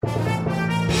Hey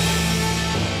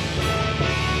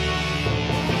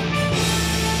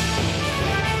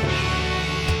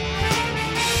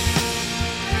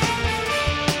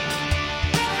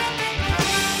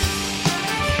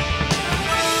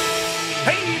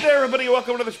there, everybody.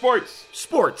 Welcome to the Sports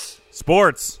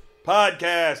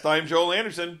Podcast. I'm Joel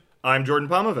Anderson. I'm Jordan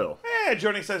Palmaville. And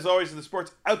joining us as always is the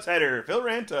Sports Outsider, Phil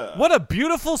Ranta. What a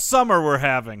beautiful summer we're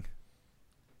having.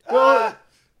 Well,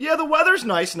 yeah, the weather's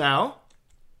nice now.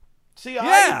 See,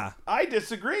 Yeah. I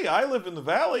disagree. I live in the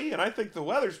valley, and I think the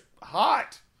weather's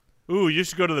hot. Ooh, you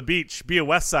should go to the beach. Be a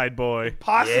West Side boy.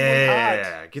 Possibly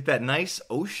hot. Get that nice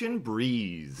ocean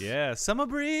breeze. Yeah, summer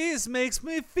breeze makes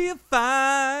me feel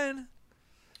fine.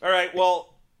 All right,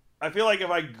 well, I feel like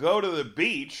if I go to the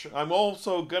beach, I'm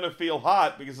also going to feel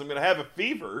hot because I'm going to have a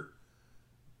fever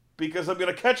because I'm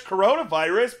going to catch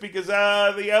coronavirus because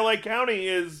the LA County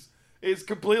is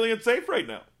completely unsafe right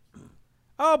now.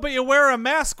 Oh, but you wear a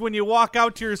mask when you walk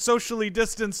out to your socially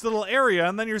distanced little area,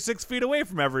 and then you're 6 feet away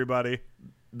from everybody.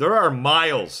 There are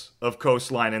miles of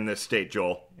coastline in this state,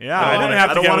 Joel. Yeah, I didn't have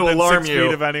to don't get want to within alarm 6 you.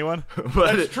 feet of anyone.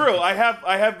 But That's true. I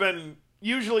have been,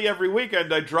 usually every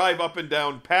weekend I drive up and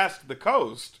down past the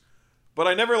coast, but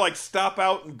I never stop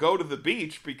out and go to the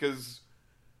beach because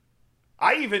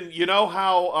I even, you know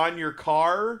how on your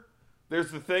car there's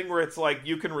the thing where it's like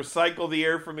you can recycle the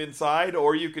air from inside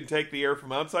or you can take the air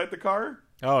from outside the car?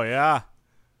 Oh, yeah.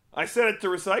 I set it to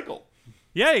recycle.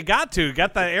 Yeah, you got to.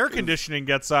 The air conditioning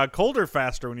gets colder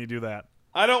faster when you do that.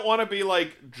 I don't want to be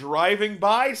driving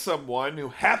by someone who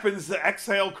happens to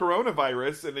exhale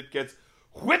coronavirus and it gets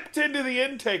whipped into the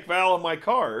intake valve of my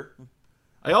car.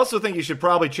 I also think you should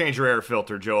probably change your air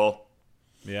filter, Joel.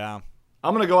 Yeah.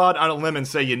 I'm going to go out on a limb and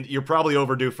say you're probably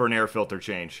overdue for an air filter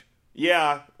change.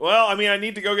 Yeah, well, I mean, I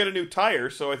need to go get a new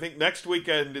tire, so I think next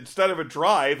weekend, instead of a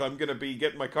drive, I'm going to be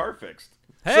getting my car fixed.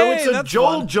 Hey, So it's a that's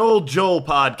Joel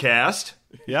fun. podcast.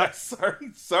 Yep.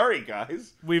 Sorry,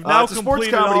 guys. We've now it's a sports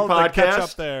completed comedy all the catch podcast.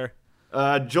 up there.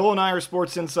 Joel and I are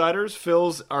sports insiders.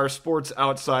 Phil's our sports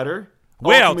outsider.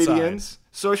 Way all outside. comedians,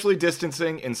 socially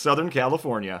distancing in Southern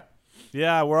California.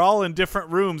 Yeah, we're all in different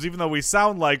rooms, even though we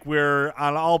sound like we're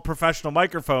on all professional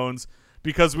microphones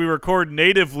because we record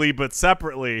natively but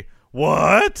separately.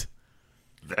 What?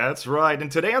 That's right.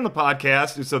 And today on the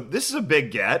podcast, this is a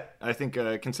big get, I think,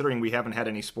 considering we haven't had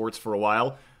any sports for a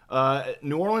while.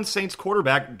 New Orleans Saints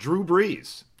quarterback Drew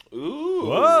Brees. Ooh.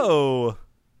 Whoa.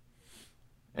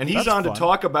 And he's That's on fun. to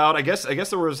talk about, I guess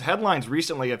there was headlines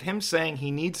recently of him saying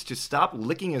he needs to stop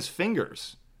licking his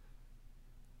fingers.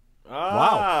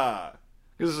 Ah.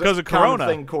 Because Because of Corona.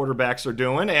 thing quarterbacks are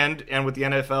doing, and with the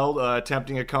NFL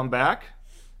attempting a comeback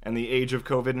and the age of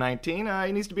COVID-19,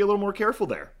 he needs to be a little more careful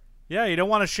there. Yeah, you don't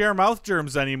want to share mouth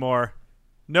germs anymore.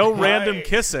 No random Right.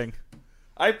 kissing.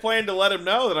 I plan to let him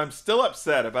know that I'm still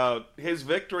upset about his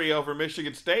victory over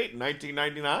Michigan State in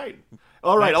 1999.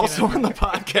 All right, also on the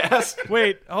podcast.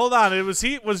 Wait, hold on. Was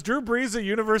Drew Brees a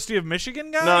University of Michigan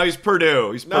guy? No, he's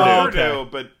Purdue. No, okay.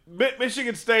 Purdue, but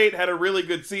Michigan State had a really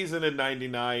good season in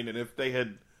 99, and if they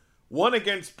had won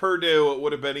against Purdue, it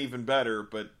would have been even better,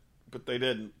 but they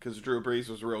didn't because Drew Brees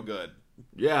was real good.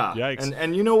 Yeah. Yikes.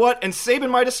 And you know what? And Saban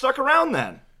might have stuck around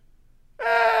then.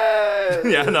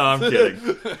 Yeah, no, I'm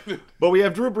kidding. But we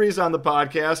have Drew Brees on the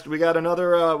podcast. We got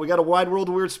a wide world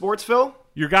of weird sports, Phil,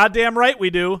 You're goddamn right we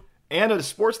do. and a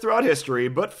sports throughout history.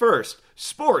 But first,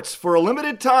 sports for a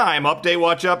limited time. Update,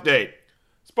 watch, update.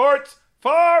 Sports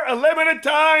for a limited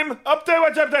time. Update,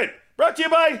 watch update. Brought to you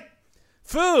by...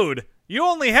 Food. You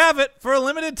only have it for a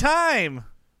limited time.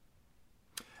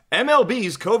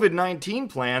 MLB's COVID-19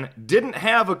 plan didn't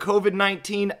have a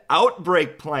COVID-19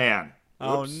 outbreak plan.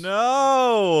 Oh,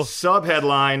 no.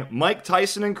 Subheadline, Mike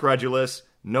Tyson incredulous.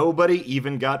 Nobody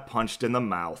even got punched in the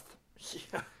mouth.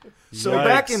 So Yikes.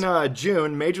 back in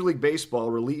June, Major League Baseball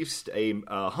released a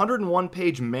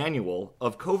 101-page manual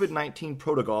of COVID-19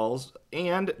 protocols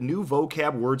and new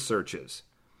vocab word searches.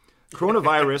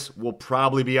 Coronavirus will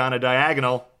probably be on a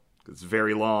diagonal. It's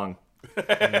very long.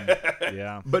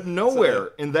 Yeah. But nowhere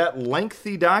in that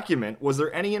lengthy document was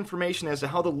there any information as to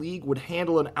how the league would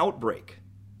handle an outbreak.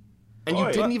 And you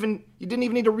didn't even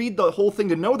need to read the whole thing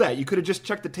to know that. You could have just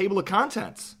checked the table of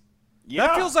contents. Yeah.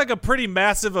 That feels like a pretty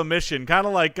massive omission, kind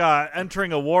of like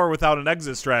entering a war without an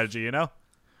exit strategy, you know?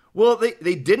 Well,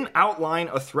 they didn't outline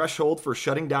a threshold for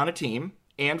shutting down a team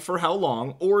and for how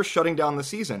long or shutting down the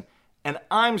season. And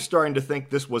I'm starting to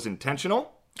think this was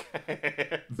intentional.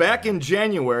 Back in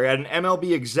January at an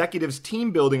MLB executives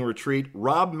team building retreat,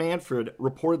 Rob Manfred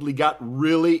reportedly got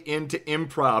really into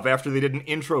improv after they did an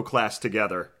intro class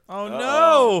together. Oh,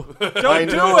 no. I Don't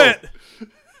do know. it.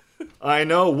 I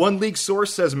know. One league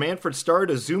source says Manfred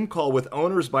started a Zoom call with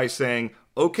owners by saying,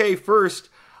 "Okay, first,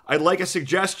 I'd like a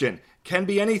suggestion. Can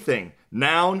be anything.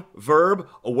 Noun, verb,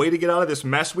 a way to get out of this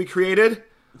mess we created."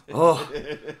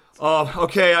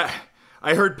 Okay,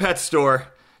 I heard pet store.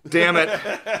 Damn it.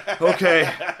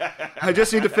 Okay. I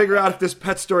just need to figure out if this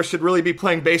pet store should really be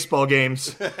playing baseball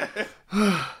games.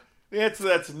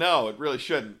 That's no, it really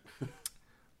shouldn't.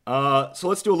 So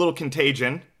let's do a little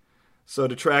contagion. So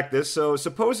to track this, so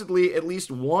supposedly at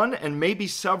least one and maybe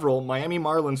several Miami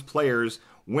Marlins players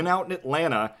went out in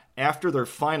Atlanta after their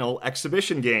final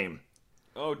exhibition game.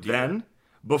 Oh, dear. Then,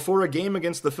 before a game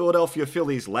against the Philadelphia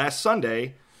Phillies last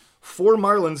Sunday, 4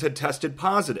 Marlins had tested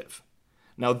positive.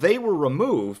 Now, they were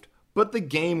removed, but the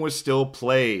game was still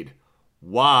played.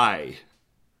 Why?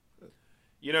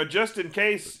 You know, just in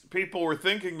case people were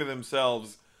thinking to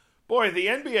themselves, boy, the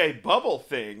NBA bubble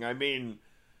thing, I mean,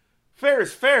 fair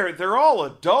is fair. They're all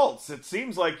adults. It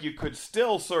seems like you could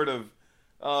still sort of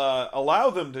allow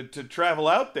them to travel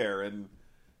out there. And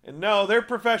no, they're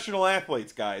professional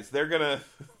athletes, guys. They're gonna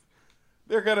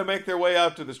make their way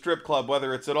out to the strip club,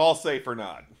 whether it's at all safe or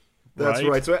not. That's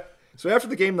right. So after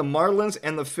the game, the Marlins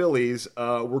and the Phillies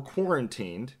were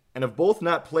quarantined and have both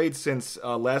not played since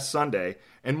last Sunday.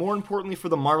 And more importantly for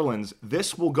the Marlins,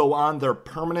 this will go on their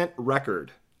permanent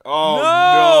record.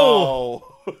 Oh,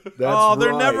 no! That's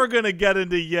they're right. never going to get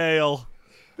into Yale.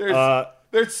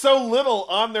 There's so little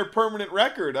on their permanent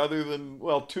record other than,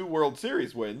 well, 2 World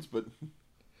Series wins, but...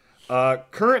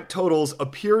 Current totals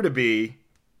appear to be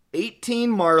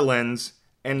 18 Marlins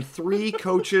and 3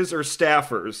 coaches or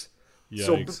staffers.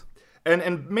 Yikes. So,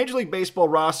 and Major League Baseball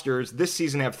rosters this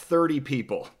season have 30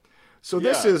 people. So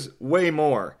this Yeah. is way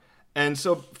more. And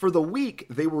so for the week,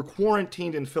 they were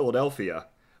quarantined in Philadelphia.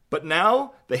 But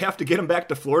now they have to get them back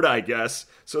to Florida, I guess.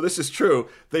 So this is true.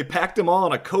 They packed them all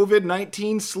on a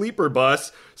COVID-19 sleeper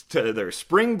bus to their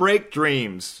spring break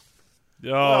dreams. Oh,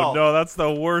 Well- no, that's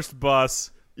the worst bus.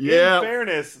 Yeah. In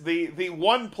fairness, the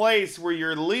one place where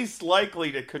you're least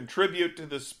likely to contribute to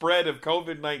the spread of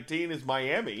COVID-19 is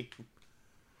Miami.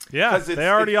 Yeah, 'Cause they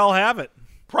already all have it.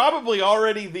 Probably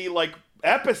already the,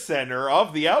 epicenter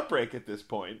of the outbreak at this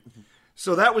point.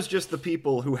 So that was just the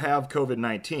people who have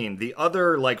COVID-19. The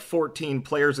other, 14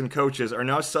 players and coaches are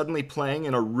now suddenly playing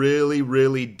in a really,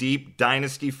 really deep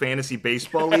dynasty fantasy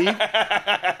baseball league,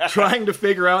 trying to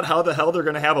figure out how the hell they're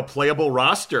going to have a playable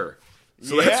roster.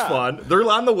 So that's Yeah. fun. They're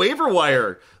on the waiver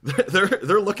wire.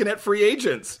 They're looking at free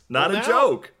agents. Not Well, a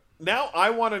joke. Now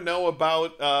I want to know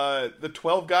about the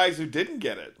 12 guys who didn't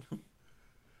get it.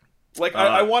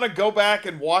 I want to go back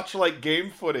and watch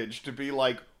game footage to be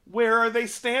where are they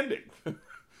standing?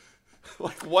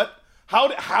 What?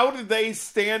 How did they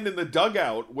stand in the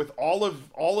dugout with all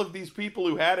of these people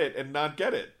who had it and not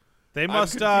get it? They I'm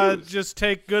must confused. just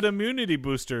take good immunity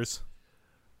boosters.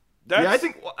 That's,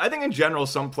 Yeah, I think in general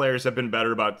some players have been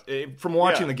better about. From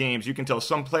watching Yeah. the games, you can tell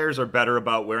some players are better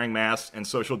about wearing masks and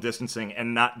social distancing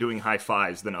and not doing high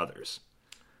fives than others.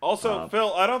 Also,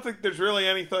 Phil, I don't think there's really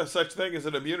any such thing as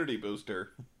an immunity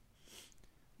booster.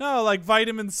 No, like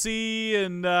vitamin C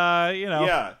and,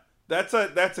 Yeah, that's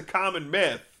a common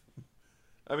myth.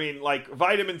 I mean,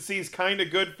 vitamin C is kind of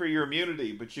good for your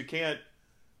immunity, but you can't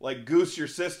goose your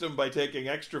system by taking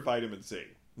extra vitamin C.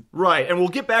 Right, and we'll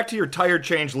get back to your tire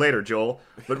change later, Joel.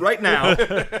 But right now,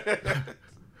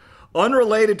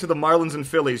 unrelated to the Marlins and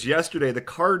Phillies, yesterday the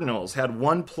Cardinals had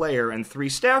 1 player and 3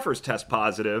 staffers test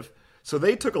positive, so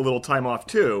they took a little time off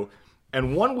too.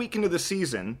 And 1 week into the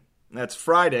season, that's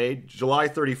Friday, July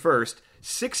 31st,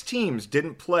 6 teams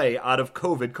didn't play out of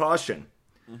COVID caution.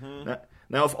 Mm-hmm.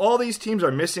 Now, if all these teams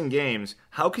are missing games,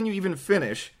 how can you even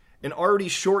finish an already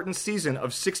shortened season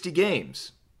of 60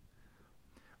 games?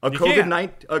 A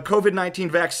COVID-19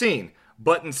 vaccine,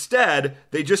 but instead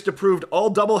they just approved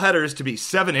all doubleheaders to be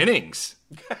 7 innings.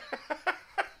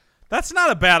 That's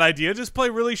not a bad idea. Just play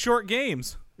really short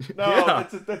games. No, Yeah.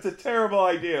 that's a terrible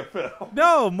idea, Phil.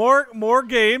 No, more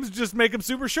games. Just make them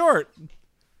super short.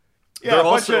 Yeah, They're a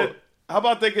bunch also- of, how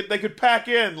about they could pack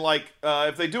in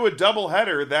if they do a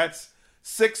doubleheader, that's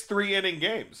 6 3-inning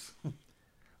games.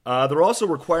 They're also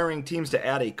requiring teams to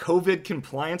add a COVID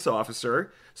compliance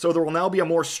officer, so there will now be a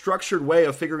more structured way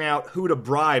of figuring out who to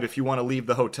bribe if you want to leave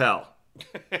the hotel.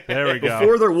 There we go.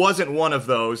 Before there wasn't one of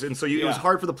those, and so it was Yeah.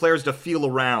 hard for the players to feel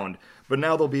around. But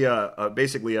now there'll be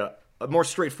basically a more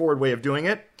straightforward way of doing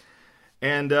it.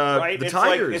 And Right? the it's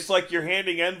Tigers, it's like you're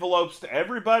handing envelopes to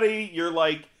everybody. You're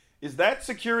like, is that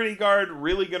security guard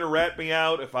really going to rat me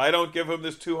out if I don't give him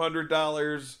this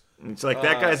 $200? it's like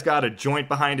that guy's got a joint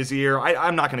behind his ear.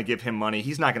 I'm not going to give him money.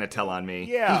 He's not going to tell on me.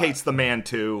 Yeah. He hates the man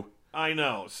too. I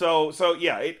know. So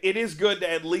yeah, it is good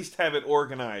to at least have it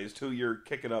organized who you're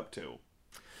kicking up to.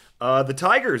 The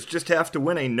Tigers just have to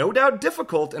win a no doubt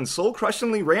difficult and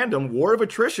soul-crushingly random war of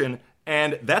attrition,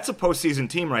 and that's a postseason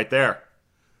team right there.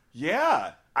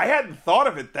 Yeah, I hadn't thought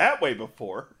of it that way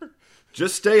before.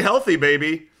 Just stay healthy,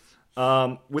 baby.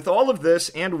 With all of this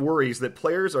and worries that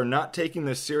players are not taking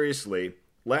this seriously,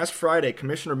 last Friday,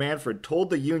 Commissioner Manfred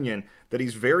told the union that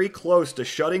he's very close to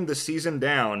shutting the season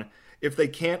down if they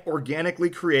can't organically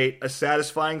create a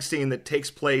satisfying scene that takes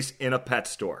place in a pet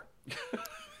store.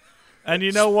 And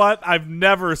you know what? I've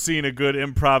never seen a good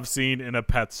improv scene in a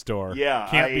pet store. Yeah,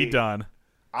 Can't be done.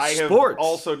 I have Sports.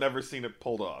 also never seen it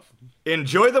pulled off.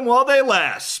 Enjoy them while they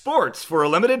last. Sports for a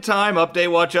limited time. Update,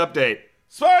 watch, update.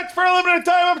 Sports for a limited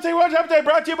time. Update, watch, update.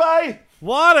 Brought to you by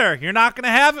Water. You're not going to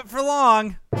have it for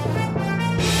long.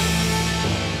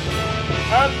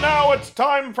 And now it's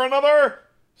time for another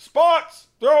Sports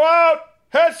Throughout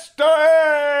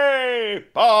History!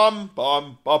 Bum,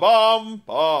 bum, ba bum,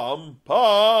 bum,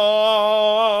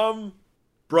 bum.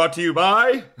 Brought to you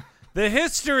by The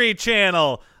History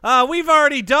Channel. We've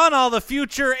already done all the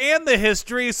future and the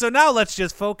history, so now let's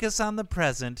just focus on the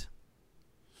present.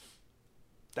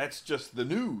 That's just the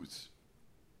news.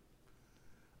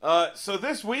 So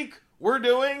this week, we're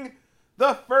doing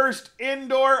the first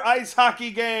indoor ice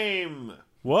hockey game.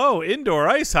 Whoa, indoor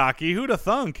ice hockey. Who'da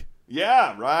thunk?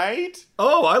 Yeah, right?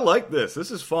 Oh, I like this.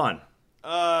 This is fun.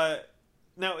 Now,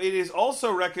 it is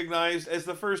also recognized as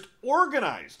the first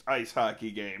organized ice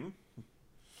hockey game.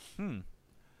 Okay.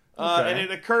 And it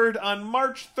occurred on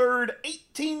March 3rd,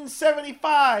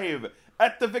 1875,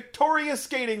 at the Victoria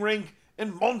Skating Rink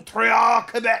in Montreal,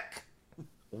 Quebec.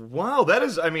 Wow, that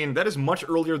is much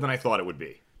earlier than I thought it would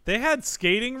be. They had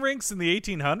skating rinks in the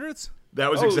 1800s? That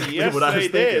was exactly yes, what I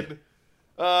was they thinking. did.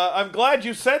 I'm glad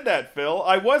you said that, Phil.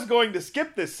 I was going to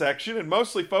skip this section and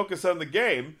mostly focus on the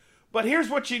game, but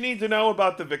here's what you need to know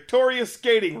about the Victoria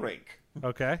Skating Rink.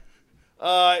 Okay.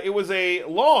 It was a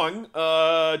long,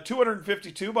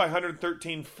 252 by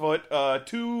 113 foot,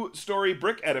 two-story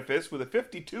brick edifice with a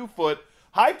 52-foot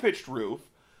high-pitched roof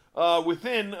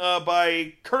within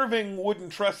by curving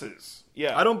wooden trusses.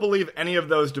 Yeah, I don't believe any of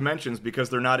those dimensions because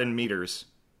they're not in meters.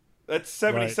 that's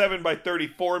 77 by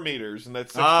 34 meters, and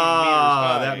that's 16 meters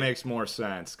high. That makes more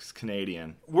sense. It's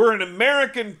Canadian. We're an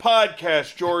American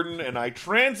podcast, Jordan, and I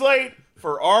translate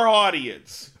for our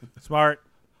audience. Smart.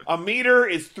 A meter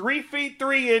is 3 feet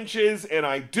 3 inches, and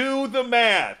I do the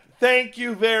math. Thank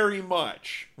you very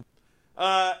much.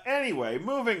 Anyway,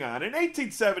 moving on. In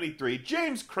 1873,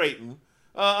 James Creighton,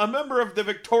 a member of the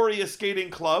Victoria Skating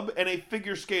Club and a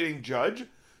figure skating judge,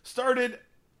 started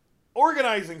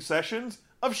organizing sessions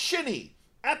of shinny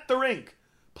at the rink,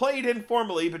 played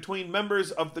informally between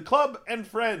members of the club and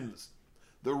friends.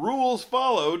 The rules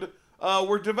followed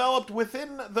were developed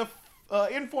within the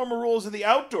informal rules of the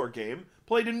outdoor game,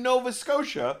 played in Nova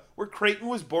Scotia, where Creighton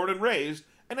was born and raised,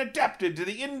 and adapted to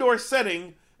the indoor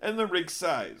setting and the rink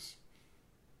size.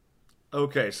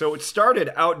 Okay, so it started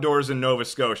outdoors in Nova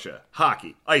Scotia.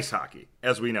 Hockey, ice hockey,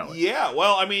 as we know it. Yeah,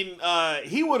 well, I mean,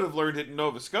 he would have learned it in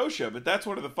Nova Scotia, but that's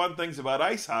one of the fun things about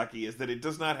ice hockey is that it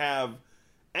does not have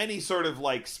any sort of,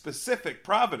 like, specific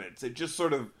provenance. It just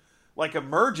sort of, like,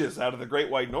 emerges out of the Great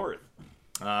White North.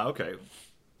 Okay.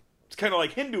 It's kind of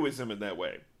like Hinduism in that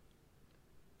way.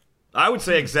 I would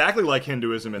say exactly like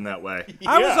Hinduism in that way.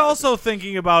 I was Yeah. also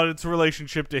thinking about its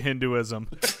relationship to Hinduism.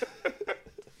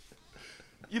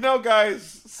 You know, guys,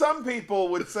 some people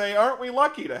would say, aren't we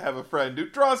lucky to have a friend who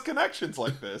draws connections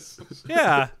like this?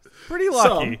 Yeah, pretty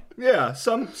lucky.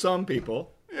 Some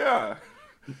people. Yeah.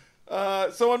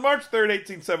 So on March 3rd,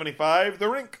 1875, the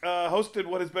rink hosted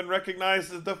what has been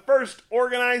recognized as the first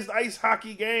organized ice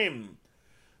hockey game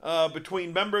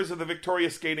between members of the Victoria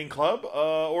Skating Club,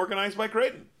 organized by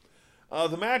Creighton.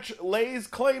 The match lays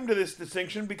claim to this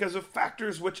distinction because of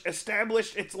factors which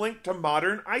established its link to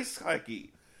modern ice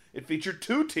hockey. It featured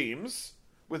 2 teams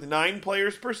with 9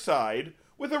 players per side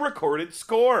with a recorded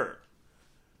score.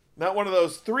 Not one of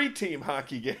those 3-team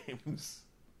hockey games.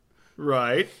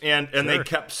 Right, and they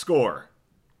kept score.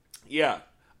 Yeah.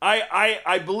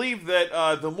 I believe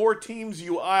that the more teams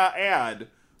you add,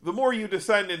 the more you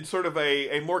descend in sort of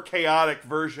a more chaotic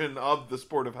version of the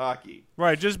sport of hockey.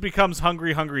 Right, just becomes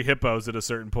Hungry Hungry Hippos at a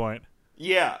certain point.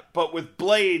 Yeah, but with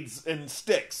blades and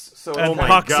sticks. So And my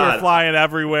pucks God. are flying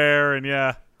everywhere, and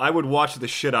yeah, I would watch the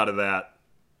shit out of that.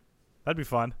 that'd be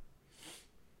fun.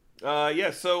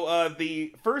 So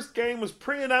the first game was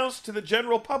pre-announced to the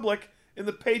general public in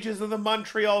the pages of the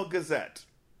Montreal Gazette.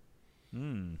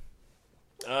 And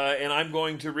I'm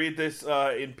going to read this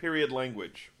in period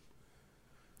language.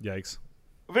 Yikes.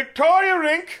 Victoria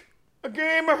Rink A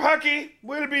game of hockey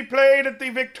will be played at the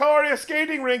Victoria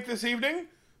Skating Rink this evening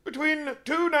between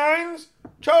two nines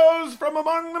chose from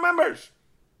among the members.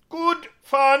 Good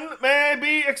fun may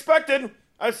be expected,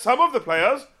 as some of the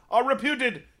players are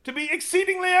reputed to be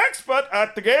exceedingly expert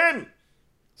at the game.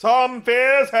 Some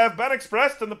fears have been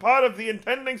expressed on the part of the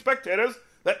intending spectators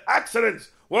that accidents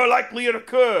were likely to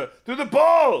occur through the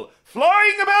ball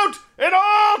flying about in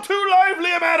all too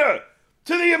lively a manner,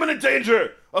 to the imminent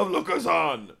danger of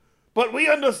lookers-on. But we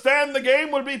understand the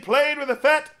game will be played with a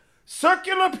fat,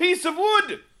 circular piece of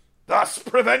wood, thus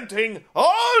preventing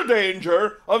all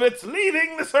danger of its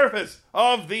leaving the surface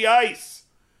of the ice.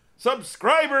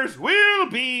 Subscribers will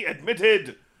be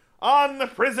admitted on the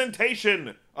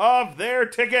presentation of their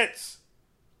tickets.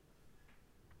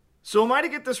 So am I to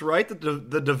get this right, that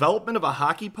the development of a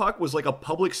hockey puck was like a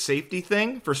public safety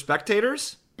thing for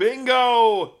spectators?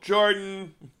 Bingo,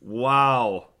 Jordan.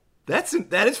 Wow. That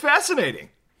is fascinating.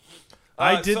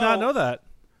 I did not know that.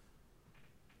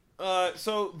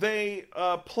 So they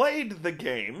played the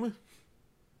game,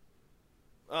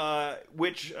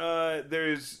 which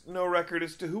there's no record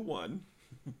as to who won.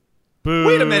 Boo.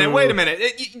 Wait a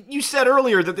minute. You said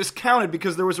earlier that this counted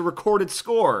because there was a recorded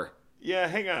score. Yeah,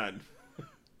 hang on.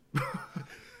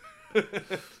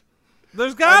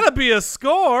 There's gotta be a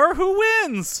score. Who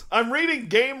wins? I'm reading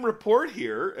Game Report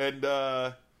here,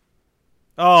 and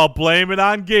Oh, blame it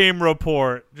on Game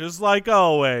Report. Just like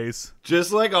always.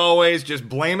 Just like always, just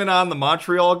blame it on the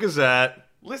Montreal Gazette.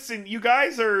 listen, you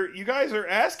guys are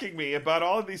asking me about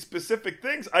all of these specific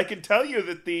things. I can tell you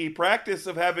that the practice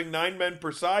of having 9 men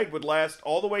per side would last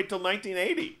all the way till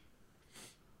 1980.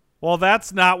 Well,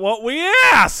 that's not what we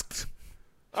asked.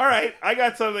 All right, I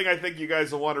got something I think you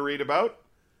guys will want to read about.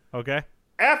 Okay.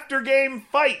 After game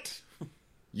fight.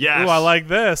 Yes. Ooh, I like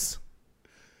this.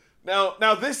 Now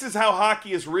this is how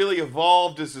hockey has really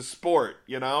evolved as a sport,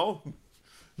 you know?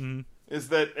 Is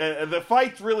that the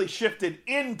fights really shifted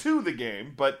into the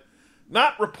game, but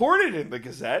not reported in the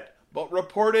Gazette, but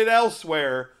reported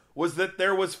elsewhere, was that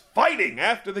there was fighting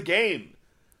after the game.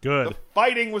 Good. The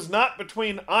fighting was not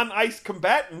between on-ice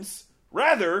combatants,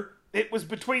 rather, it was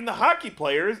between the hockey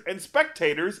players and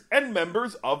spectators and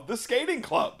members of the skating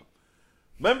club.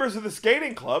 Members of the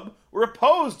skating club were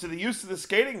opposed to the use of the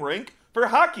skating rink for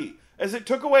hockey, as it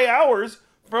took away hours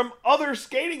from other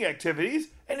skating activities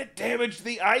and it damaged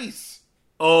the ice.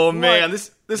 Oh man,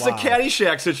 this is a Wow.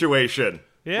 Caddyshack situation.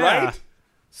 Yeah. Right?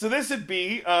 So this would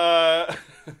be the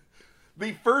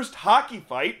first hockey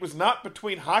fight was not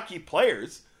between hockey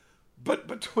players, but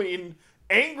between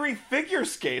angry figure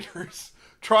skaters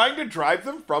trying to drive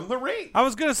them from the rink. I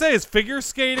was gonna say, is figure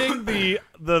skating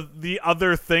the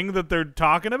other thing that they're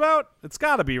talking about? It's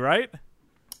gotta be, right?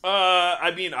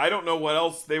 I mean, I don't know what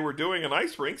else they were doing in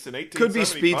ice rinks in 1875. Could be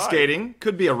speed skating,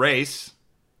 could be a race,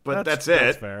 but that's it.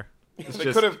 That's fair. They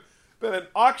just- could have been an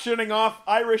auctioning off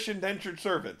Irish indentured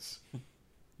servants.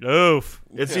 Oof.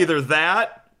 It's either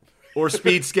that or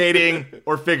speed skating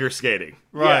or figure skating.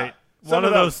 Right. Yeah, One some of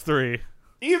of those three.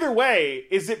 Either way,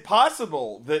 is it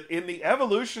possible that in the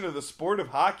evolution of the sport of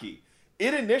hockey,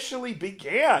 it initially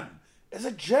began as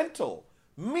a gentle,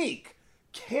 meek,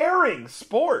 caring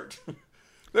sport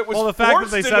that was Well, the fact that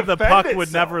forced they to said the defend puck would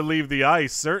itself? never leave the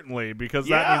ice, certainly, because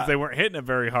that Yeah. means they weren't hitting it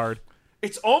very hard.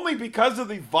 It's only because of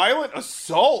the violent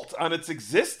assault on its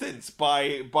existence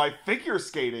by figure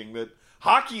skating that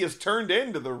hockey has turned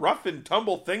into the rough and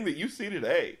tumble thing that you see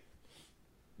today.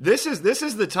 This is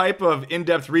the type of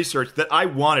in-depth research that I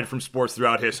wanted from sports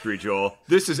throughout history, Joel.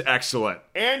 This is excellent.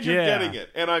 And you're Yeah. getting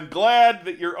it. And I'm glad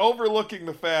that you're overlooking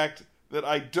the fact that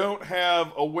I don't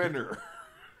have a winner.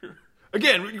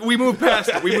 Again, we move past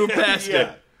it. We move past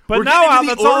Yeah. it. But We're now getting to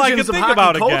that's the all I origins can of think hockey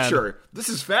about again. culture. This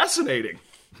is fascinating.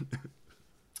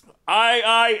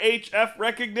 IIHF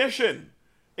recognition.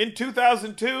 In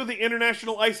 2002, the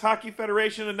International Ice Hockey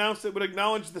Federation announced it would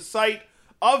acknowledge the site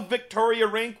of Victoria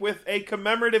Rink with a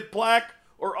commemorative plaque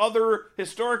or other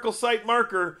historical site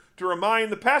marker to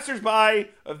remind the passersby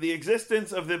of the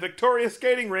existence of the Victoria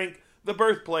Skating Rink, the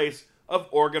birthplace of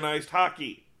organized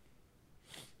hockey.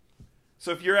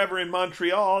 So if you're ever in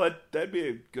Montreal, that'd be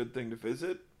a good thing to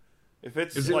visit. If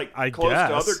it's Is it- like I close to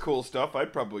guess. other cool stuff,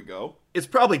 I'd probably go. It's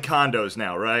probably condos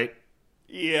now, right?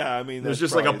 Yeah, I mean, There's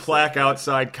that's just like a probably plaque safe.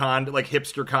 outside like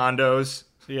hipster condos.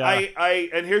 Yeah.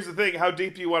 And here's the thing: how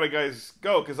deep do you want to guys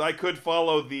go? Because I could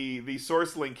follow the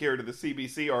source link here to the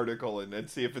CBC article and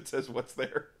see if it says what's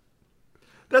there.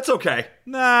 That's okay.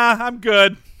 Nah, I'm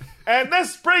good. And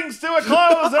this brings to a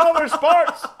close other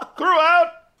sports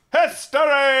throughout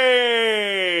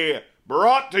history.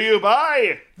 Brought to you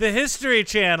by The History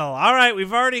Channel. All right,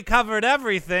 we've already covered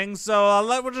everything, so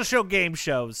we'll just show game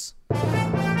shows.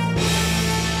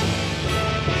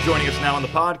 Joining us now on the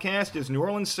podcast is New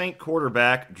Orleans Saint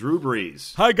quarterback Drew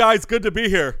Brees. Hi, guys. Good to be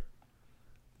here.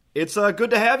 It's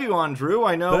good to have you on, Drew.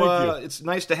 I know Thank you. it's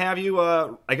nice to have you,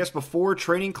 I guess, before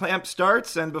training camp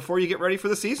starts and before you get ready for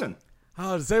the season.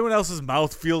 Oh, does anyone else's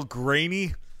mouth feel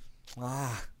grainy?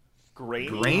 Grainy?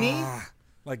 Grainy?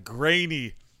 Like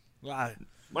grainy. Mine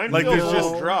Like feels there's just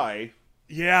just- dry.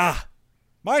 Yeah.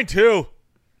 Mine too.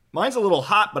 Mine's a little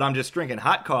hot, but I'm just drinking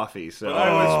hot coffee. So But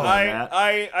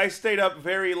I stayed up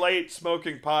very late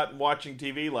smoking pot and watching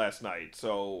TV last night,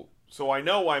 so I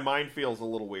know why mine feels a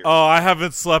little weird. Oh, I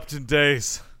haven't slept in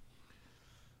days.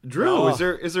 Drew, Oh.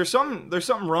 is there something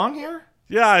wrong here?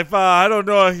 Yeah, if I don't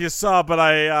know if you saw, but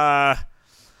I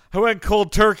went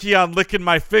cold turkey on licking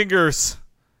my fingers.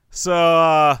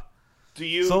 So do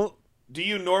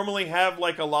you normally have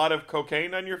like a lot of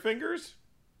cocaine on your fingers?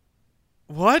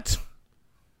 what?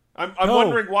 I'm No.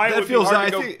 wondering why it That would feels. be hard I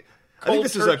to go think cold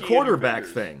this is a turkey in your quarterback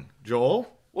fingers. thing,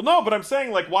 Joel. Well, no, but I'm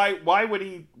saying like why would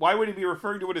he be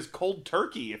referring to it as cold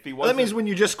turkey if he Well, wasn't? that means when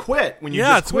you just quit. When you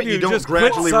Yeah, just it's quit, when you don't just quit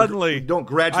gradually suddenly. you don't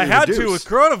gradually I had reduce. to with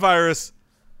coronavirus.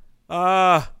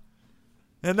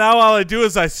 And now all I do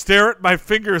is I stare at my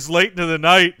fingers late into the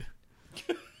night.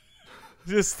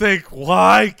 Just think,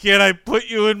 why can't I put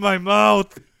you in my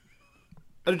mouth?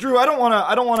 Drew, I don't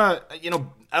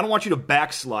want you to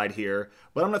backslide here,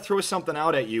 but I'm going to throw something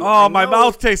out at you. Oh, I my know-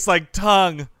 mouth tastes like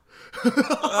tongue.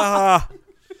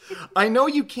 I know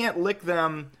you can't lick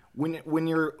them when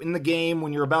you're in the game,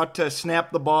 when you're about to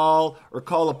snap the ball or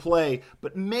call a play,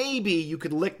 but maybe you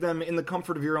could lick them in the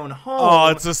comfort of your own home. Oh,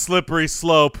 it's a slippery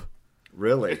slope.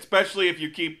 Really? especially if you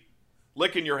keep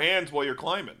licking your hands while you're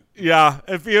climbing. Yeah,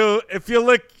 if you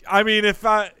lick, I mean,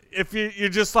 if you're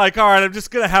just like, all right, I'm just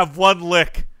gonna have one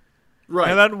lick, Right.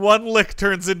 and then one lick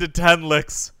turns into 10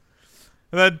 licks,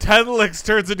 and then 10 licks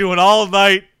turns into an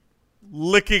all-night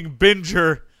licking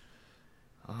binger,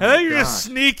 and then you're just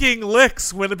gosh. sneaking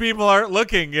licks when the people aren't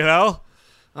looking, you know?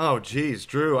 Oh, geez,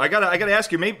 Drew. I gotta ask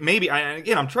you. Maybe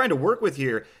I'm trying to work with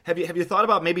here. Have you thought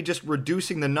about maybe just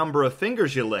reducing the number of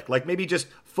fingers you lick? Like maybe just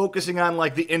focusing on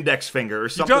like the index finger or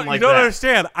something You like don't that.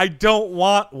 understand. I don't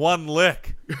want one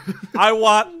lick. I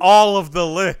want all of the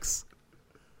licks.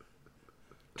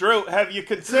 Drew, have you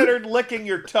considered licking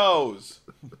your toes?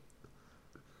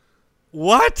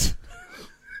 What?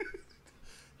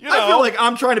 You know, I feel like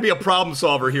I'm trying to be a problem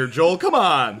solver here, Joel. Come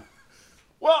on.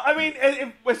 well, I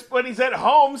mean, when he's at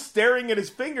home staring at his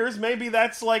fingers, maybe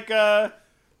that's like You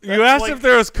asked if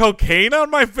there was cocaine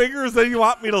on my fingers, then you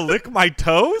want me to lick my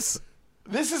toes?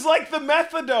 this is like the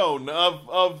methadone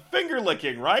of finger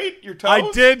licking, right? Your toes.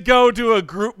 I did go to a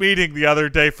group meeting the other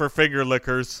day for finger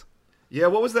lickers. Yeah,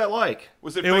 what was that like?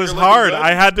 Was it? It was finger licking hard. good?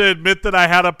 I had to admit that I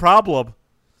had a problem.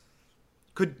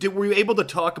 Were you able to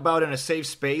talk about in a safe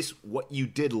space what you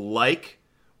did like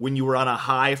when you were on a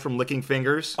high from licking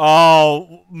fingers?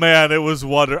 Oh, man, it was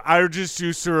wonderful. I just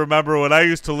used to remember when I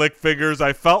used to lick fingers,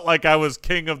 I felt like I was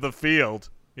king of the field,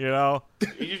 you know?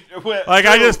 Like,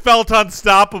 I just felt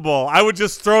unstoppable. I would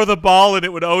just throw the ball, and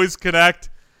it would always connect.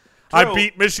 I True.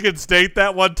 beat Michigan State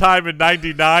that one time in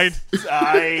 99.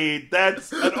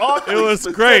 That's an awfully It was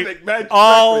specific great. match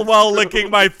All reference, while Drew. licking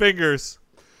my fingers.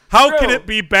 How can True. it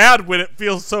be bad when it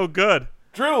feels so good?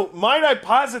 Drew, might I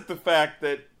posit the fact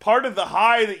that part of the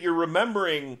high that you're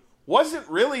remembering wasn't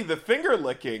really the finger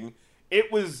licking,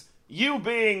 it was you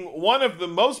being one of the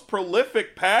most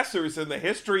prolific passers in the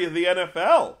history of the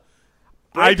NFL.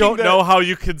 I don't Breaking know the- how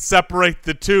you can separate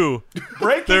the two.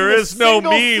 breaking There the is no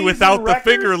single me season without the record?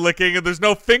 finger licking, and there's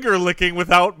no finger licking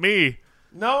without me.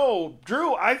 No,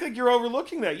 Drew, I think you're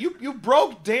overlooking that. You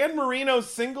broke Dan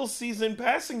Marino's single season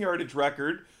passing yardage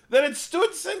record that had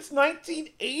stood since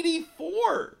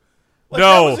 1984. Like,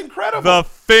 No, that was incredible. the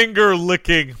finger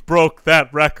licking broke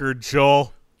that record,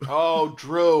 Joel. Oh,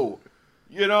 Drew.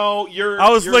 You know, I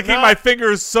was you're licking not- my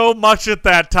fingers so much at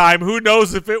that time. Who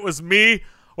knows if it was me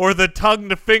or the tongue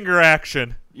to finger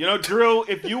action? You know, Drew,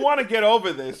 if you want to get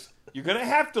over this, you're going to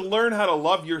have to learn how to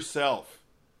love yourself.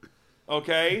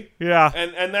 Okay? Yeah.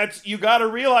 And that's, you got to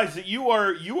realize that you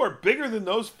are bigger than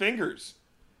those fingers.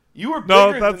 You are No,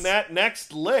 bigger that's- than that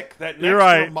next lick, that You're next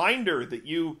right. reminder that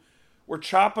you were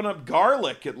chopping up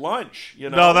garlic at lunch, you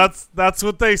know? No, that's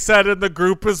what they said in the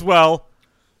group as well.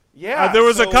 yeah. There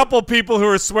was a so- couple people who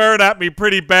were swearing at me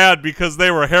pretty bad because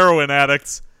they were heroin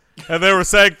addicts. And they were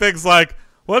saying things like,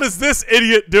 what is this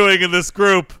idiot doing in this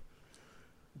group?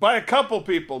 By a couple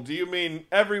people, do you mean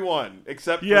everyone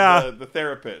except for Yeah. the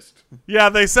therapist? Yeah,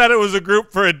 they said it was a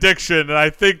group for addiction, and I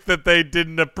think that they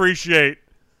didn't appreciate.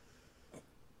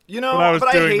 You know, What I was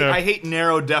but doing I there. hate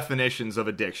narrow definitions of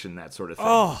addiction, that sort of thing.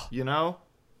 Oh. You know?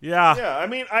 Yeah. Yeah, I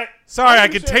mean, Sorry, I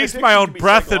understand can taste addiction my can own be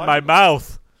breath in my psychological.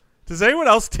 mouth. Does anyone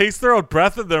else taste their own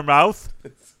breath in their mouth?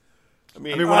 I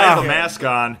mean when I have a mask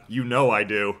on, you know I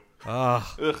do. Ugh,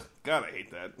 God, I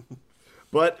hate that.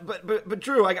 But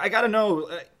Drew, I got to know,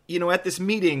 at this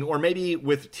meeting or maybe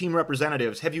with team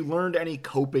representatives, have you learned any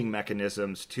coping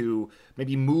mechanisms to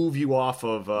maybe move you off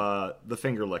of the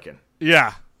finger licking?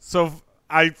 Yeah. So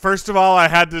first of all, I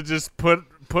had to just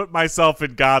put myself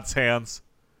in God's hands.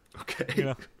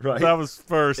 Okay. Right. That was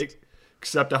first.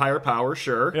 Accept a higher power,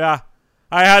 sure. Yeah.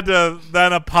 I had to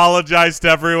then apologize to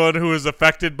everyone who was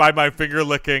affected by my finger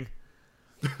licking,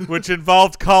 which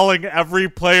involved calling every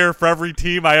player for every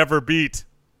team I ever beat.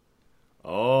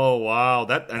 Oh, wow.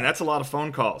 That's a lot of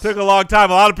phone calls. Took a long time.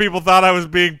 A lot of people thought I was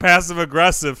being passive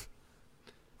aggressive.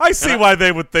 I see why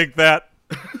they would think that.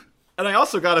 And I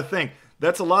also got to think,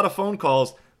 that's a lot of phone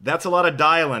calls. That's a lot of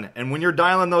dialing. And when you're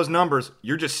dialing those numbers,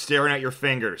 you're just staring at your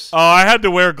fingers. Oh, I had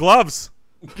to wear gloves.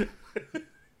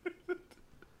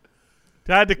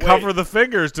 I had to cover the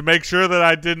fingers to make sure that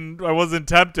I wasn't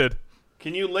tempted.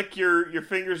 Can you lick your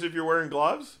fingers if you're wearing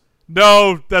gloves?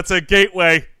 No, that's a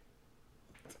gateway.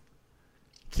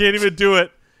 Can't even do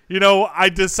it.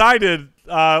 I decided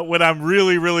when I'm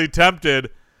really, really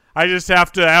tempted, I just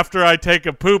have to, after I take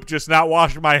a poop, just not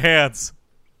wash my hands.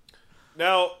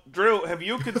 Now, Drew, have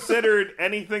you considered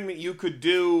anything that you could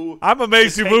do? I'm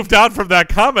amazed you moved on from that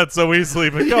comment so easily,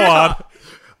 but go on.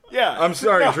 Yeah, I'm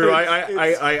sorry, Drew.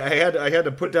 I had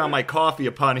to put down my coffee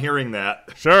upon hearing that.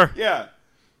 Sure. Yeah.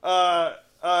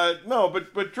 No,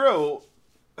 but Drew,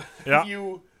 yeah.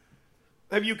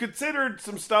 Have you considered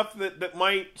some stuff that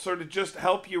might sort of just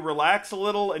help you relax a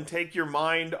little and take your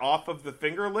mind off of the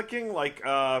finger licking, like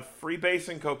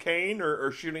freebasing cocaine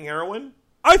or shooting heroin?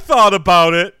 I thought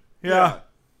about it. Yeah.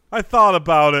 I thought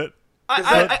about it.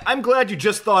 I'm glad you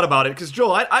just thought about it, because,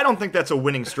 Joel, I don't think that's a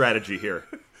winning strategy here.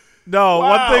 No, wow,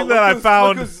 one thing that I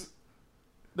found...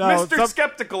 Mr.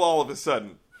 Skeptical all of a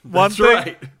sudden. That's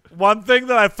right. One thing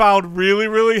that I found really,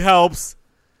 really helps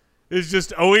is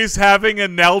just always having a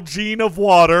Nalgene of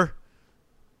water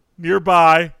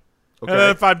nearby. Okay. And then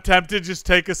if I'm tempted, just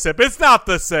take a sip. It's not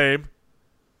the same.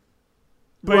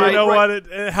 But you know what?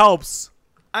 It helps.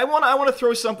 I want to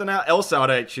throw something else out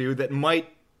at you that might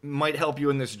help you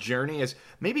in this journey, is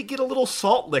maybe get a little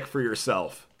salt lick for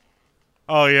yourself.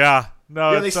 Oh, yeah.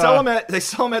 No, yeah, they sell them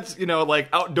at like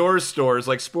outdoor stores,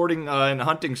 like sporting and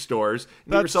hunting stores.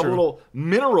 You get yourself a little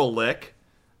mineral lick,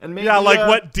 and maybe like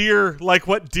what deer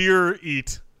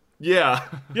eat. Yeah,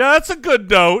 yeah, that's a good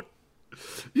note.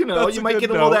 You might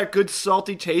get a little of that good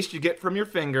salty taste you get from your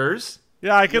fingers.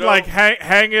 Yeah, I could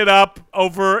hang it up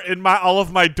over in all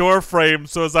of my door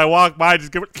frames, so as I walk by,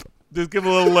 just give it a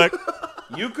little lick.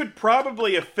 You could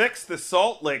probably affix the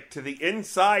salt lick to the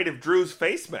inside of Drew's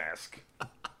face mask.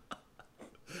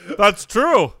 That's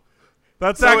true.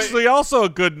 That's actually also a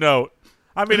good note.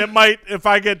 I mean, it might, if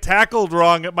I get tackled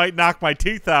wrong, it might knock my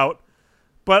teeth out.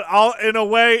 But in a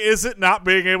way, is it not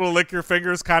being able to lick your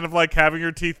fingers kind of like having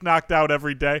your teeth knocked out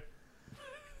every day?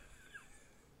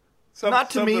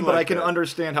 Not to me, but I can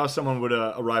understand how someone would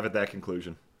arrive at that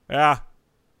conclusion. Yeah.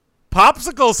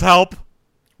 Popsicles help.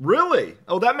 Really?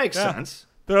 Oh, that makes sense.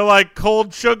 They're like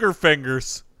cold sugar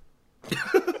fingers.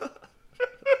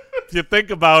 If you think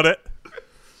about it.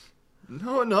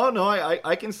 No.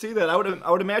 I can see that. I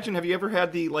would imagine. Have you ever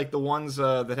had the ones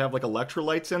that have like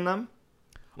electrolytes in them?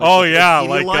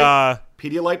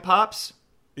 Pedialyte pops.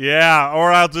 Yeah,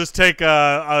 or I'll just take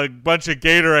a bunch of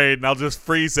Gatorade and I'll just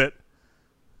freeze it.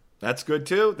 That's good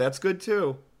too.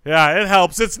 Yeah, it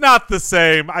helps. It's not the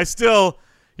same. I still,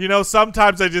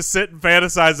 sometimes I just sit and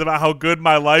fantasize about how good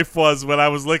my life was when I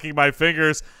was licking my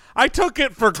fingers. I took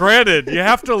it for granted. You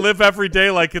have to live every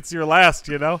day like it's your last,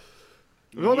 No,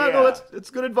 that's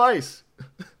good advice.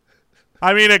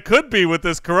 I mean, it could be with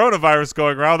this coronavirus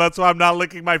going around. That's why I'm not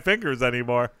licking my fingers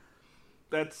anymore.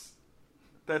 That's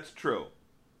true,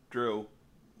 Drew.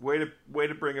 Way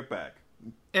to bring it back.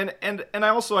 And I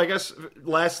also, I guess,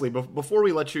 lastly, before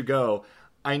we let you go,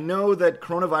 I know that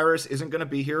coronavirus isn't going to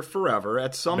be here forever.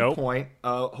 At some point,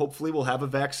 hopefully we'll have a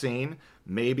vaccine,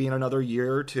 maybe in another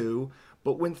year or two.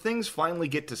 But when things finally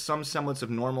get to some semblance of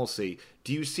normalcy,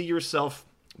 do you see yourself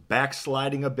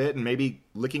backsliding a bit and maybe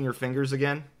licking your fingers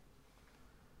again?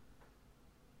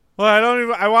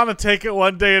 Well, I want to take it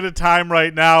one day at a time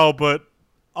right now, but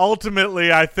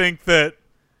ultimately I think that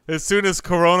as soon as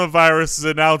coronavirus is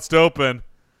announced open,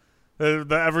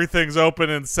 everything's open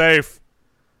and safe,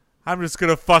 I'm just going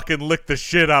to fucking lick the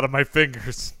shit out of my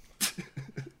fingers.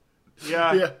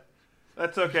 Yeah.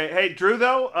 That's okay. Hey, Drew,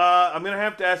 though, I'm going to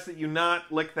have to ask that you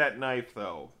not lick that knife,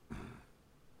 though.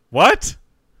 What?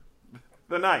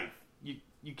 The knife.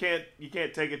 You can't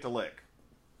take it to lick.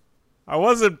 I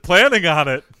wasn't planning on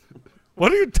it.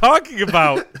 What are you talking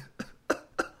about?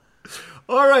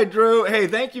 All right, Drew. Hey,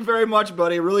 thank you very much,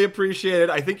 buddy. Really appreciate it.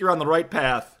 I think you're on the right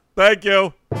path. Thank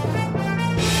you.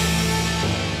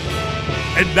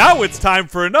 And now it's time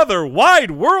for another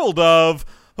wide world of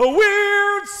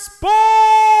weird sports.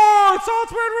 Oh,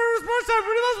 it's weird sports time.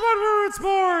 Weird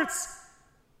sports.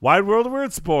 Wide world of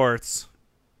weird sports.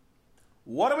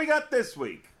 What do we got this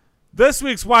week? This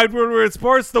week's Wide World of Weird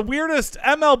Sports, the weirdest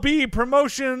MLB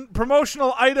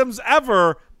promotional items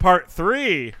ever, Part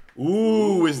 3.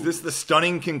 Ooh, is this the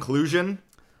stunning conclusion?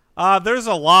 There's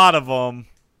a lot of them.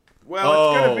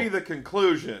 Well, it's going to be the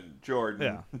conclusion,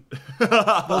 Jordan.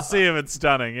 Yeah. We'll see if it's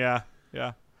stunning, yeah.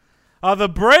 The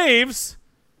Braves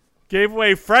gave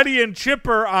away Freddie and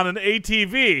Chipper on an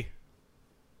ATV.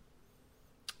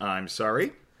 I'm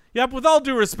sorry? Yep, with all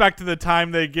due respect to the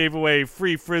time they gave away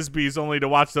free Frisbees only to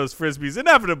watch those Frisbees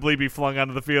inevitably be flung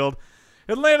onto the field,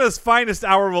 Atlanta's finest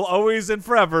hour will always and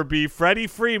forever be Freddie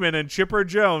Freeman and Chipper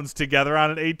Jones together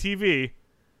on an ATV.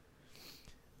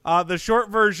 The short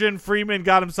version, Freeman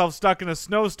got himself stuck in a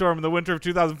snowstorm in the winter of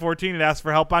 2014 and asked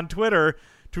for help on Twitter.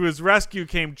 To his rescue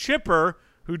came Chipper,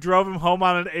 who drove him home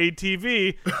on an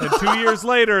ATV, and 2 years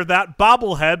later, that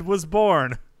bobblehead was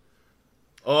born.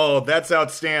 Oh, that's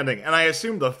outstanding. And I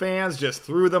assume the fans just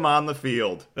threw them on the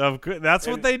field. That's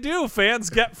what they do.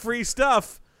 Fans get free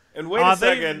stuff. And wait a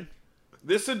second.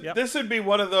 This would be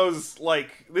one of those,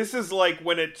 like, this is like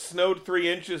when it snowed 3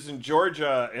 inches in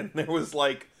Georgia and there was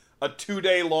like a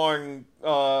 2-day long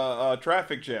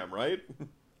traffic jam, right?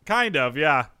 Kind of,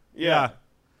 yeah. Yeah.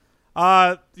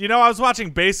 I was watching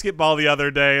basketball the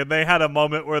other day and they had a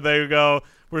moment where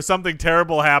something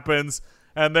terrible happens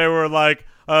and they were like,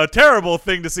 a terrible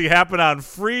thing to see happen on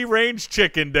Free Range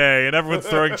Chicken Day, and everyone's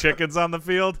throwing chickens on the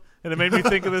field, and it made me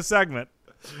think of this segment.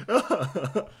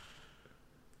 The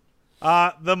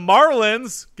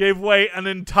Marlins gave away an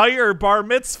entire bar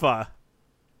mitzvah.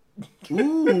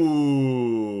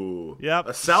 Ooh. Yep.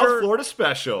 A South Florida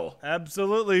special.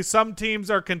 Absolutely. Some teams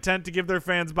are content to give their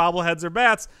fans bobbleheads or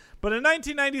bats, but in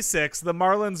 1996, the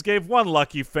Marlins gave one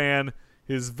lucky fan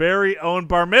his very own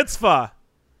bar mitzvah.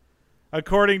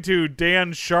 According to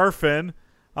Dan Sharfin,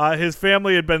 his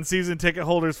family had been season ticket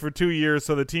holders for 2 years,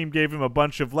 so the team gave him a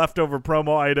bunch of leftover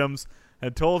promo items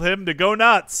and told him to go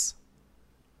nuts.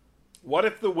 What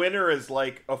if the winner is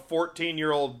like a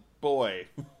 14-year-old boy?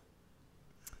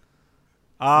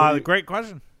 Great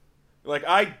question. Like,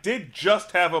 I did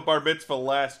just have a bar mitzvah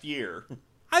last year.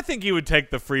 I think he would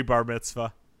take the free bar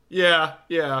mitzvah. Yeah,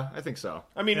 I think so.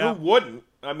 I mean, who wouldn't?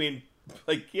 I mean,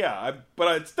 like, yeah,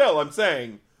 I'm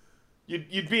saying...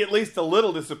 You'd be at least a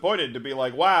little disappointed to be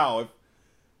like, wow, if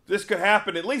this could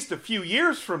happen at least a few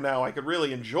years from now, I could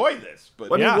really enjoy this.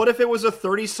 But I mean, what if it was a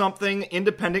 30-something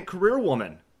independent career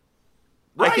woman?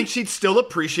 Right. I think she'd still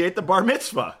appreciate the bar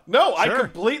mitzvah. No, sure. I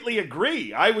completely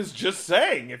agree. I was just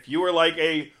saying, if you were like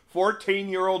a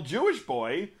 14-year-old Jewish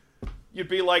boy, you'd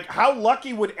be like, how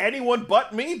lucky would anyone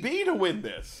but me be to win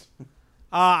this?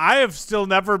 I have still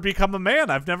never become a man.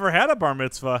 I've never had a bar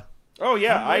mitzvah. Oh,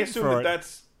 yeah, I assume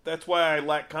that's why I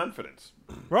lack confidence.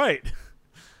 Right.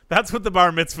 That's what the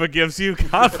bar mitzvah gives you,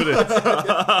 confidence.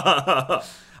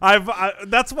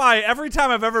 That's why every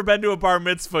time I've ever been to a bar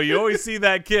mitzvah, you always see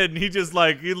that kid, and he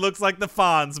looks like the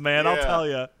Fonz, man. Yeah. I'll tell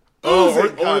you.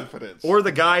 Confidence. Or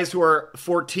the guys who are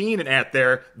 14 and at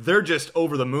there, they're just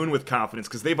over the moon with confidence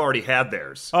because they've already had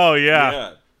theirs. Oh,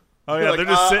 yeah. Oh, yeah. They're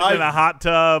just sitting in a hot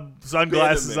tub,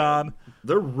 sunglasses on.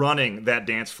 They're running that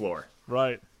dance floor.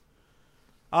 Right.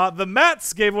 The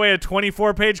Mets gave away a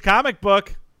 24-page comic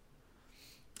book.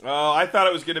 Oh, I thought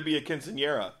it was going to be a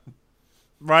quinceañera.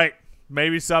 Right.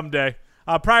 Maybe someday.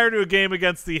 Prior to a game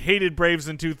against the hated Braves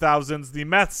in 2000s, the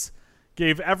Mets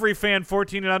gave every fan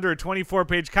 14 and under a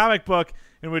 24-page comic book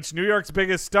in which New York's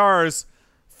biggest stars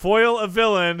foil a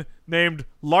villain named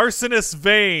Larcenous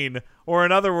Vane, or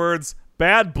in other words,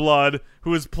 Bad Blood,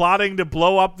 who is plotting to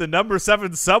blow up the number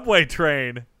 7 subway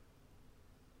train.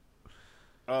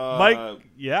 Mike,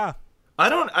 yeah.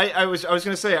 I was going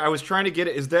to say, I was trying to get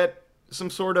it. Is that some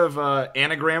sort of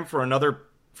anagram for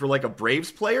like a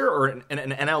Braves player or an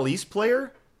NL East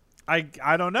player?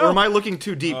 I don't know. Or am I looking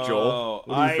too deep, Joel?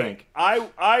 What do you think?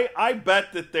 I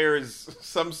bet that there's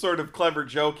some sort of clever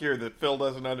joke here that Phil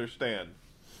doesn't understand.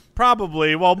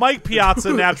 Probably. Well, Mike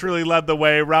Piazza naturally led the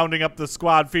way, rounding up the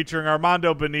squad featuring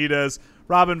Armando Benitez,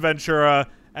 Robin Ventura,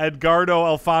 Edgardo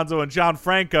Alfonso, and John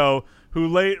Franco, who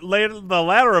the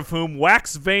latter of whom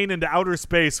waxed Vane into outer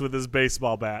space with his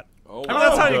baseball bat. Oh, I mean,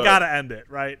 that's how you gotta end it,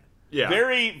 right? Yeah.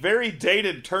 Very, very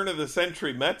dated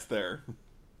turn-of-the-century Mets there.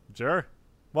 Sure.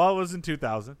 Well, it was in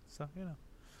 2000, so, you know.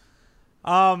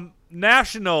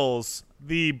 Nationals,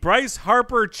 the Bryce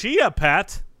Harper Chia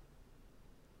Pet.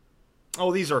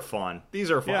 Oh, these are fun.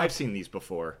 These are fun. Yeah. I've seen these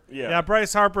before. Yeah,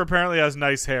 Bryce Harper apparently has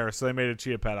nice hair, so they made a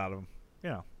Chia Pet out of him.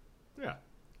 Yeah. Yeah.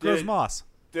 Grows moss.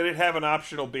 Did it have an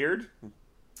optional beard?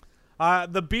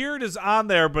 The beard is on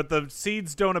there, but the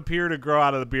seeds don't appear to grow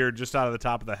out of the beard, just out of the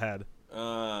top of the head.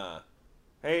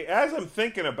 Hey, as I'm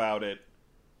thinking about it,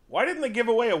 why didn't they give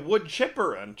away a wood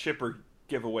chipper on Chipper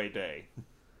Giveaway Day?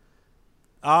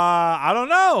 I don't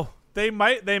know. They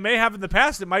may have in the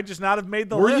past. It might just not have made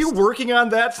the list. Were you working on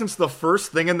that since the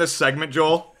first thing in this segment,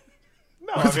 Joel?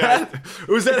 No,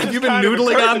 Was that have you been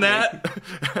noodling on that?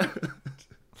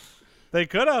 They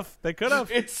could have.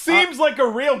 It seems like a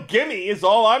real gimme, is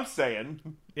all I'm saying.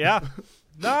 Yeah.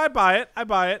 No, I buy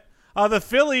it. The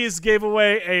Phillies gave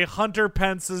away a Hunter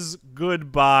Pence's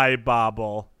Goodbye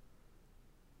bobble.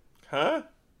 Huh?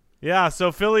 Yeah,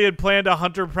 so Philly had planned a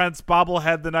Hunter Pence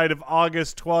bobblehead the night of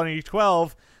August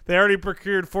 2012. They already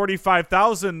procured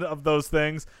 45,000 of those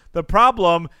things. The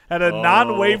problem, at a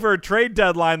non-waiver trade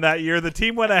deadline that year, the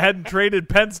team went ahead and traded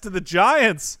Pence to the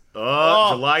Giants.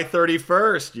 July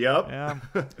 31st. Yep. Yeah.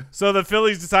 So the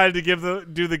Phillies decided to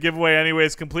do the giveaway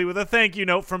anyways, complete with a thank you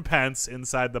note from Pence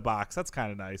inside the box. That's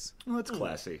kind of nice. Well, that's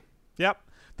classy. Yep.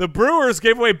 The Brewers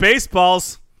gave away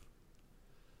baseballs.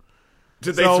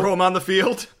 Did they throw them on the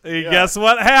field? Guess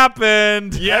what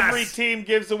happened? Yes. Every team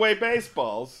gives away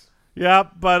baseballs.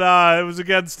 Yep, but it was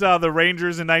against the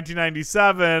Rangers in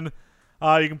 1997.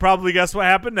 You can probably guess what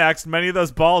happened next. Many of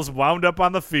those balls wound up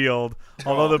on the field,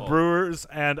 although the Brewers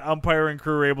and umpiring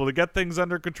crew were able to get things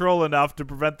under control enough to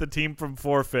prevent the team from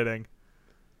forfeiting.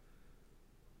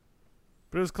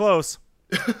 But it was close.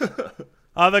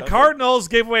 The Cardinals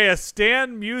gave away a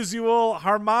Stan Musial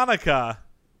harmonica.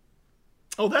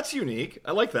 Oh, that's unique.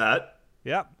 I like that.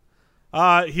 Yep.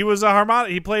 He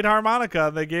played harmonica,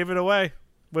 and they gave it away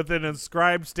with an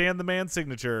inscribed Stan the Man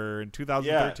signature in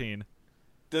 2013.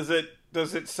 Yeah.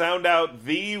 Does it sound out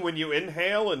V when you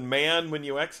inhale and man when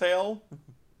you exhale?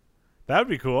 That would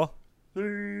be cool.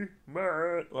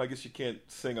 Well, I guess you can't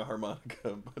sing a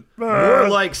harmonica, but More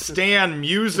like Stan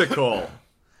Musical.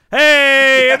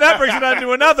 Hey, and that brings it on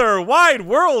to another wide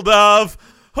world of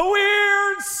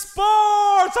weird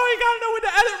sports. Oh, you gotta know when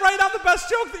to edit right on the best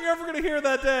joke that you're ever gonna hear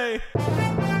that day.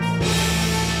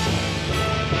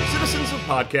 Citizens of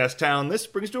Podcast Town, this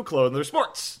brings to a close their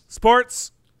sports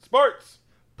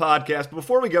podcast. But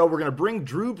before we go, we're going to bring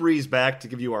Drew Brees back to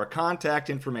give you our contact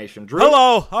information. Drew?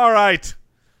 Hello. All right.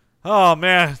 Oh,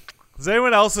 man. Does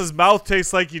anyone else's mouth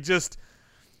taste like you just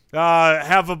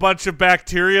have a bunch of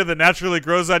bacteria that naturally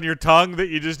grows on your tongue that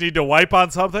you just need to wipe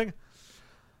on something?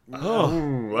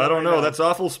 Ooh, I don't know. That's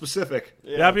awful specific.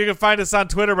 Yeah, but you can find us on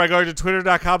Twitter by going to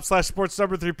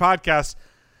twitter.com/sports3podcast.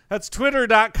 That's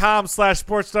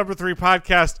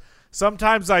twitter.com/sports3podcast.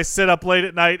 Sometimes I sit up late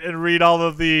at night and read all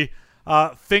of the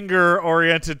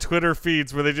finger-oriented Twitter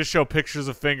feeds where they just show pictures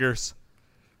of fingers.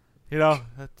 You know,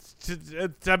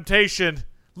 temptation.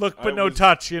 Look but no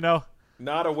touch, you know.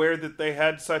 Not aware that they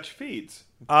had such feeds.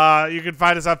 You can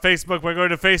find us on Facebook by going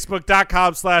to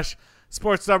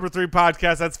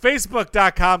facebook.com/sports3podcast. That's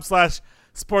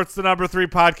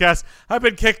facebook.com/sports3podcast. I've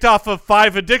been kicked off of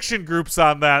 5 addiction groups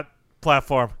on that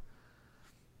platform.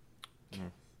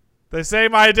 They say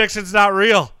my addiction's not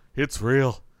real. It's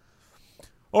real.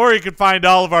 Or you can find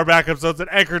all of our back episodes at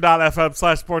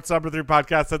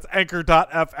anchor.fm/sports3podcast. That's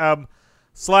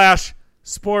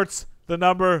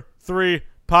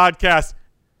anchor.fm/sports3podcast.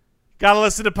 Got to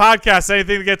listen to podcasts,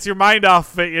 anything that gets your mind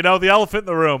off of it, you know, the elephant in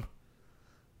the room.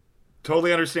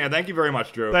 Totally understand. Thank you very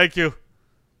much, Drew. Thank you.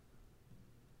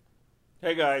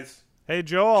 Hey, guys. Hey,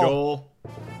 Joel.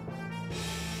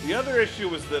 The other issue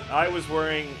was that I was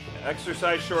wearing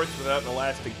exercise shorts without an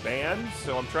elastic band,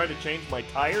 so I'm trying to change my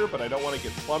tire, but I don't want to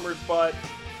get plumber's butt.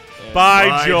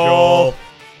 Bye, Joel.